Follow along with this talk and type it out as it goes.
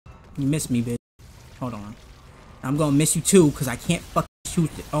You missed me, bitch. Hold on. I'm gonna miss you too, because I can't fucking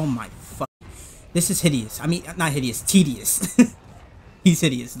shoot it. Oh my fuck. This is hideous. I mean, not hideous, tedious. He's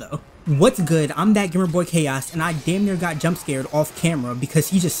hideous, though. What's good? I'm that Gamer Boy Chaos, and I damn near got jump scared off camera because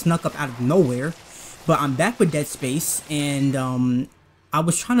he just snuck up out of nowhere. But I'm back with Dead Space, and I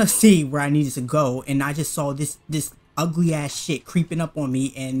was trying to see where I needed to go, and I just saw this ugly ass shit creeping up on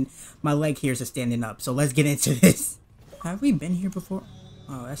me, and my leg hairs are standing up. So let's get into this. Have we been here before?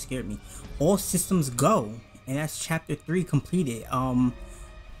 Oh, that scared me. All systems go, and that's chapter 3 completed.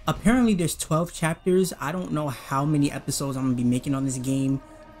 Apparently there's 12 chapters. I don't know how many episodes I'm gonna be making on this game,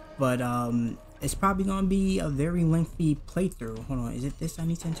 but it's probably gonna be a very lengthy playthrough. Hold on, is it this I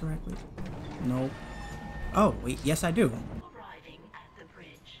need to interact with? Nope. Oh wait, yes I do.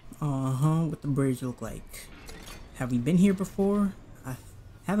 What the bridge look like? Have we been here before? I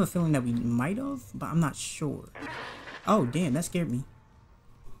have a feeling that we might have, but I'm not sure. Oh damn, that scared me.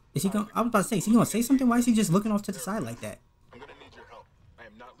 Is he going? I was about to say, is he gonna say something? Why is he just looking off to the side like that? I'm gonna need your help. I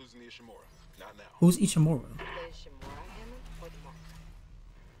am not losing the Ishimura. Not now. Who's Ishimura? The Ishimura Hammond or the mark?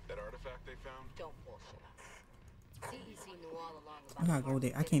 That artifact they found? Don't bullshit us. CEC knew all along about I gotta go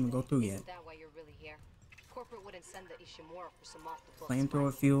there. I can't even go through yet. Isn't that why you're really here? Corporate wouldn't send the Ishimura for some off the books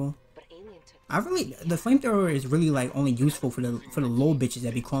Flamethrower fuel. But Alien took The flamethrower is really like only useful for the little bitches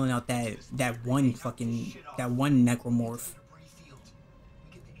that be calling out that one necromorph.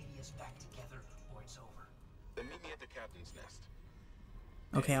 Then meet me at the captain's nest.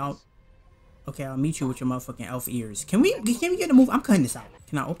 Okay, I'll meet you with your motherfucking elf ears. Can we get a move? I'm cutting this out.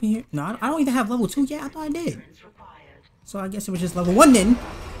 Can I open here? No, I don't even have level 2 yet. I thought I did. So I guess it was just level 1 then.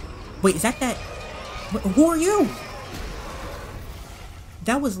 Wait, is that? Who are you?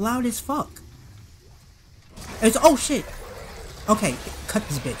 That was loud as fuck. Oh shit. Okay, cut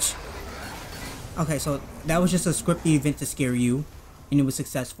this bitch. Okay, so that was just a scripted event to scare you, and it was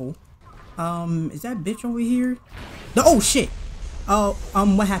successful. Is that bitch over here? No, oh shit. Oh,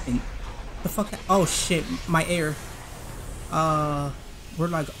 what happened? The fuck? Oh shit, my air. Where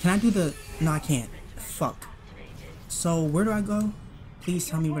do I go? Can I do the? No, I can't. Fuck. So where do I go? Please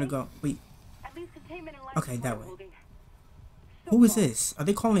tell me where to go. Wait. Okay, that way. Who is this? Are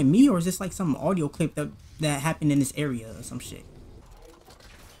they calling me, or is this like some audio clip that happened in this area or some shit?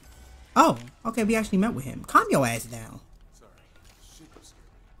 Oh, okay, we actually met with him. Calm your ass down.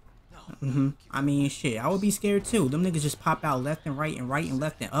 I mean, shit, I would be scared too. Them niggas just pop out left and right and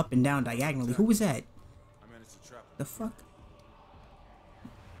left and up and down diagonally. Who was that? The fuck?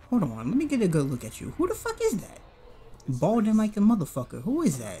 Hold on, let me get a good look at you. Who the fuck is that? Balding like a motherfucker. Who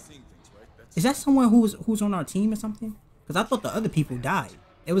is that? Is that someone who's on our team or something? Cause I thought the other people died.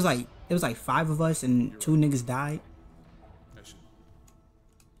 It was like 5 of us and 2 niggas died.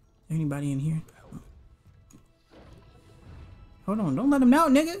 Anybody in here? Hold on, don't let him out,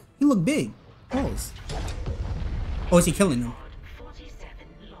 nigga. He look big. Pause. Oh, is he killing them?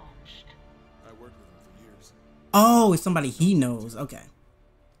 Oh, it's somebody he knows. Okay.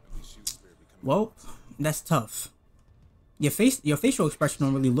 Well, that's tough. Your facial expression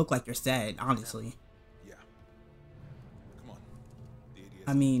don't really look like you're sad, honestly.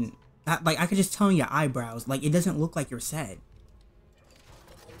 I mean, I could just tell in your eyebrows, like it doesn't look like you're sad.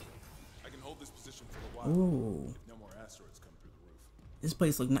 I can hold this position for a while. Ooh. No more asteroids come through the roof. This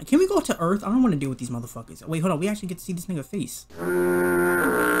place looks nice. Can we go to Earth? I don't want to deal with these motherfuckers. Wait, hold on. We actually get to see this nigga face.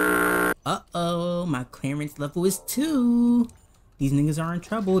 Uh-oh, my clearance level is 2. These niggas are in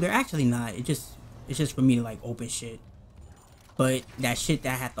trouble. They're actually not. It's just for me to like open shit. But that shit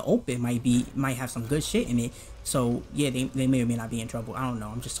that I have to open might have some good shit in it. So yeah, they may or may not be in trouble. I don't know.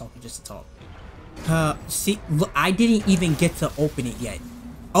 I'm just talking just to talk. See, look, I didn't even get to open it yet.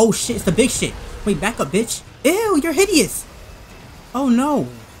 Oh shit, it's the big shit. Wait, back up, bitch. Ew, you're hideous. Oh no.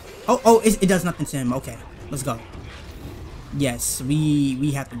 Oh, it does nothing to him. Okay, let's go. Yes,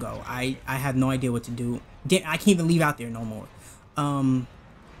 we have to go. I have no idea what to do. I can't even leave out there no more.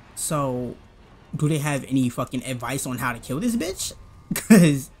 So do they have any fucking advice on how to kill this bitch?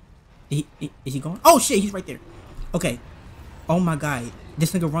 Cause is he going? Oh shit, he's right there. Okay. Oh my god,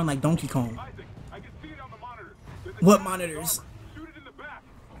 this nigga run like Donkey Kong. What monitors?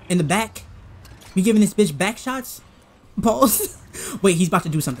 In the back? We giving this bitch back shots? Pause. Wait, he's about to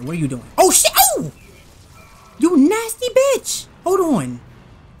do something. What are you doing? Oh shit! Oh! You nasty bitch! Hold on.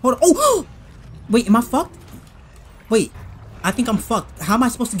 Oh! Wait, am I fucked? Wait, I think I'm fucked. How am I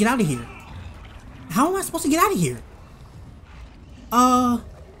supposed to get out of here? How am I supposed to get out of here? I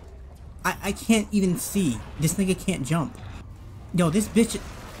can't even see. This nigga can't jump. Yo, this bitch.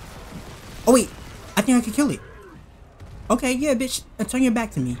 Oh wait, I think I can kill it. Okay, yeah, bitch. Turn your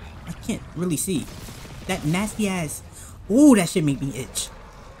back to me. I can't really see. That nasty ass. Ooh, that shit make me itch.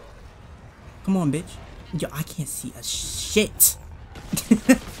 Come on, bitch. Yo, I can't see a shit.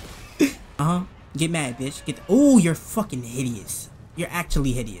 Get mad, bitch. Oh, you're fucking hideous. You're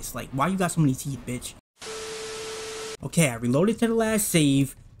actually hideous. Like, why you got so many teeth, bitch? Okay, I reloaded to the last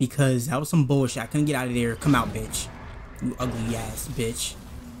save because that was some bullshit. I couldn't get out of there. Come out, bitch. You ugly ass bitch.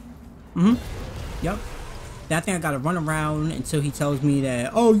 Yep. Then I think I gotta run around until he tells me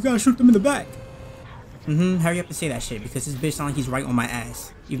that, oh, you gotta shoot them in the back. Hurry up and say that shit because this bitch sounds like he's right on my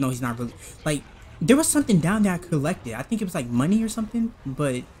ass. Even though he's not really. Like, there was something down there I collected. I think it was like money or something,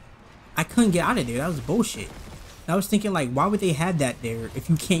 but I couldn't get out of there. That was bullshit. I was thinking, like, why would they have that there if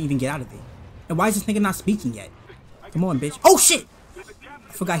you can't even get out of it? And why is this nigga not speaking yet? Come on, bitch. Oh, shit!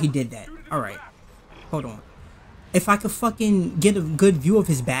 I forgot he did that. Alright. Hold on. If I could fucking get a good view of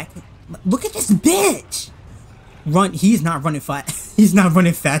his back. Look at this bitch! Run. He's not running fast. He's not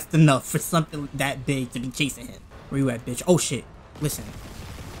running fast enough for something that big to be chasing him. Where you at, bitch? Oh, shit. Listen.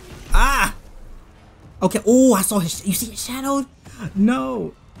 Ah! Okay. Oh, I saw his. You see his shadow?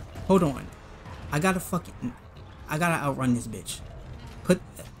 No. Hold on. I gotta outrun this bitch.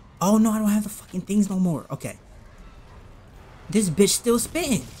 Oh no, I don't have the fucking things no more. Okay. This bitch still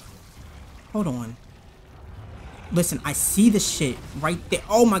spitting. Hold on. Listen, I see the shit right there.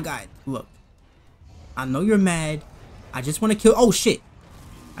 Oh my god. Look. I know you're mad. I just want to kill. Oh shit.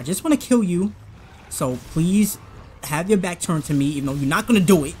 I just want to kill you. So please have your back turned to me, even though you're not gonna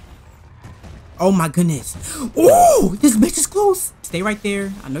do it. Oh my goodness. Ooh, this bitch is close. Stay right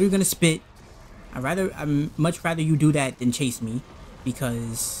there. I know you're gonna spit. I'd much rather you do that than chase me,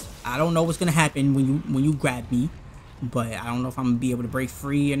 because I don't know what's gonna happen when you grab me, but I don't know if I'm gonna be able to break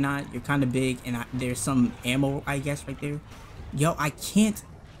free or not. You're kind of big, and there's some ammo, I guess, right there. Yo, I can't.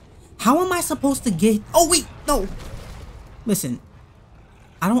 How am I supposed to get? Oh wait, no. Listen,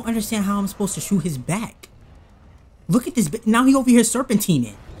 I don't understand how I'm supposed to shoot his back. Look at this. Now he over here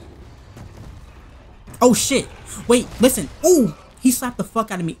serpentining. Oh shit. Wait, listen. Ooh, he slapped the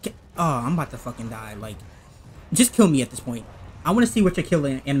fuck out of me. Oh, I'm about to fucking die. Like, just kill me at this point. I want to see what your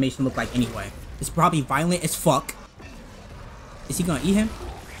killing animation look like anyway. It's probably violent as fuck. Is he gonna eat him?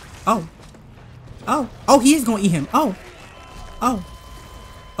 Oh. Oh. Oh, he is gonna eat him. Oh. Oh.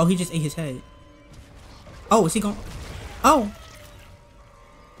 Oh, he just ate his head. Oh, is he gonna... Oh.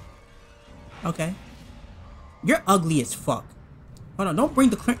 Okay. You're ugly as fuck. Hold on, don't bring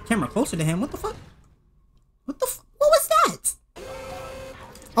the camera closer to him. What the fuck? What the fuck? What was that?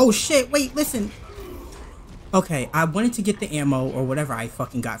 Oh shit, wait, listen. Okay, I wanted to get the ammo or whatever I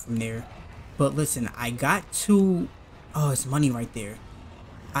fucking got from there. But listen, I got to... Oh, it's money right there.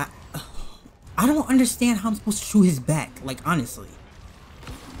 I don't understand how I'm supposed to shoot his back, like, honestly.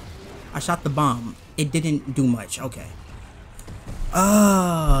 I shot the bomb. It didn't do much. Okay.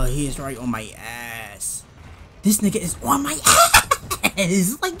 Oh, he is right on my ass. This nigga is on my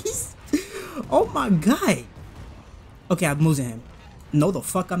ass. Like, he's... Oh my god. Okay, I'm losing him. No, the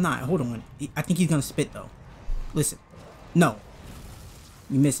fuck I'm not. Hold on. I think he's gonna spit, though. Listen. No.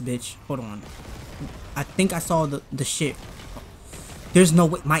 You missed, bitch. Hold on. I think I saw the shit. There's no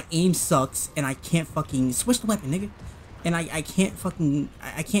way. My aim sucks, and I can't fucking... Switch the weapon, nigga. And I can't fucking...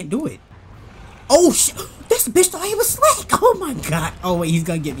 I can't do it. Oh, shit. This bitch thought he was slick. Oh, my God. Oh, wait. He's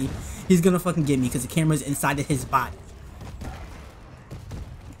gonna get me. He's gonna fucking get me because the camera's inside of his body.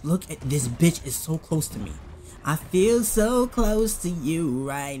 Look at this bitch is so close to me. I feel so close to you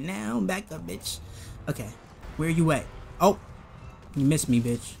right now. Back up, bitch. Okay. Where you at? Oh. You missed me,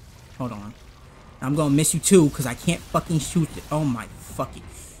 bitch. Hold on. I'm gonna miss you too because I can't fucking shoot it. Oh my fucking...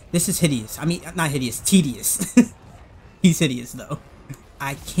 This is hideous. I mean, not hideous. Tedious. He's hideous, though.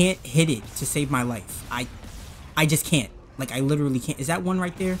 I can't hit it to save my life. I just can't. Like, I literally can't. Is that one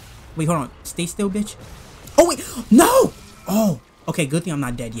right there? Wait, hold on. Stay still, bitch. Oh, wait. No! Oh. Okay, good thing I'm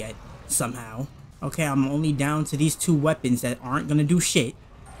not dead yet. Somehow. Okay, I'm only down to these two weapons that aren't gonna do shit.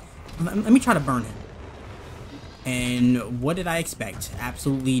 Let me try to burn him. And what did I expect?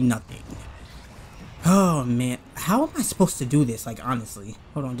 Absolutely nothing. Oh, man. How am I supposed to do this? Like, honestly.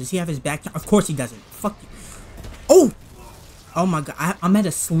 Hold on. Does he have his back? Of course he doesn't. Fuck you. Oh! Oh, my God. I'm at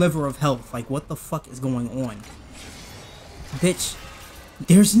a sliver of health. Like, what the fuck is going on? Bitch.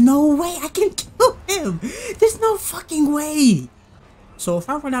 There's no way I can kill him. There's no fucking way. So, if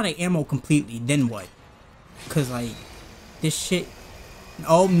I run out of ammo completely, then what? Because, like, this shit...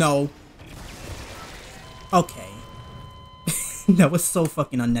 Oh, no. Okay. That was so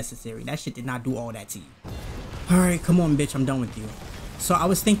fucking unnecessary. That shit did not do all that to you. Alright, come on, bitch. I'm done with you. So, I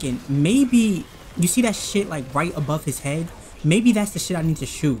was thinking, maybe... You see that shit, like, right above his head? Maybe that's the shit I need to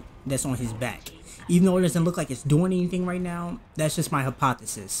shoot that's on his back. Even though it doesn't look like it's doing anything right now, that's just my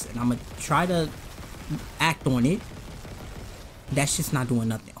hypothesis. And I'm gonna try to act on it. That shit's not doing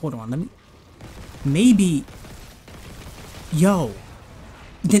nothing. Hold on, let me... maybe, yo,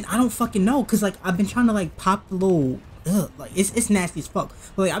 then I don't fucking know, cause like I've been trying to like pop the little, like it's nasty as fuck.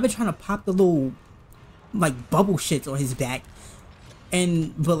 But like I've been trying to pop the little like bubble shits on his back,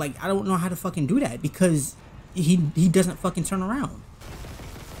 but like I don't know how to fucking do that because he doesn't fucking turn around.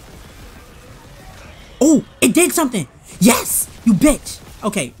 Oh, it did something. Yes, you bitch.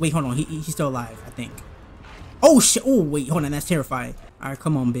 Okay, wait, hold on. He's still alive, I think. Oh shit. Oh wait, hold on. That's terrifying. All right,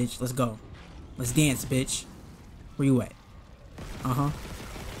 come on, bitch. Let's go. Let's dance, bitch. Where you at?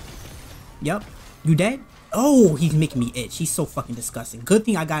 Yep. You dead? Oh, he's making me itch. He's so fucking disgusting. Good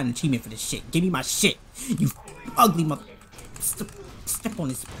thing I got an achievement for this shit. Give me my shit. You ugly mother. Step on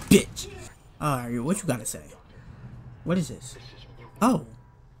this bitch. Alright, what you gotta say? What is this? Oh.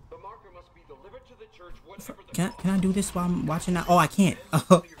 Can I do this while I'm watching that? Oh, I can't.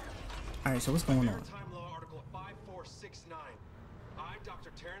 Alright, so what's going on? I,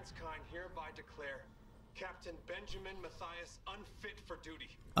 Dr. Terrence Kine, hereby declare Captain Benjamin Matthias unfit for duty.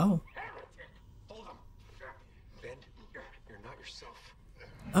 Oh. Hold him. Ben, you're not yourself.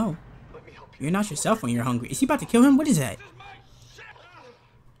 Oh. Let me help you. You're not yourself when you're hungry. Is he about to kill him? What is that?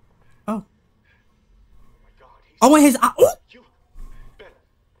 Oh. Oh, in his eye. Oh.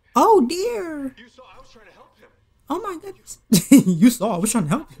 Oh dear. You saw I was trying to help him. Oh my goodness. You saw I was trying to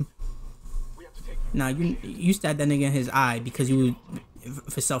help him. Nah, you stabbed that nigga in his eye because you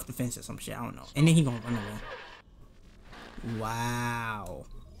for self-defense or some shit. I don't know. And then he gonna run away. Wow.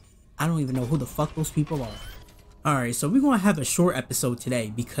 I don't even know who the fuck those people are. Alright, so we're gonna have a short episode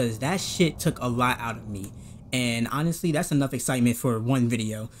today because that shit took a lot out of me. And honestly, that's enough excitement for one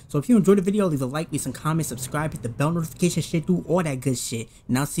video. So if you enjoyed the video, leave a like, leave some comments, subscribe, hit the bell notification shit, do all that good shit.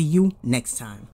 And I'll see you next time.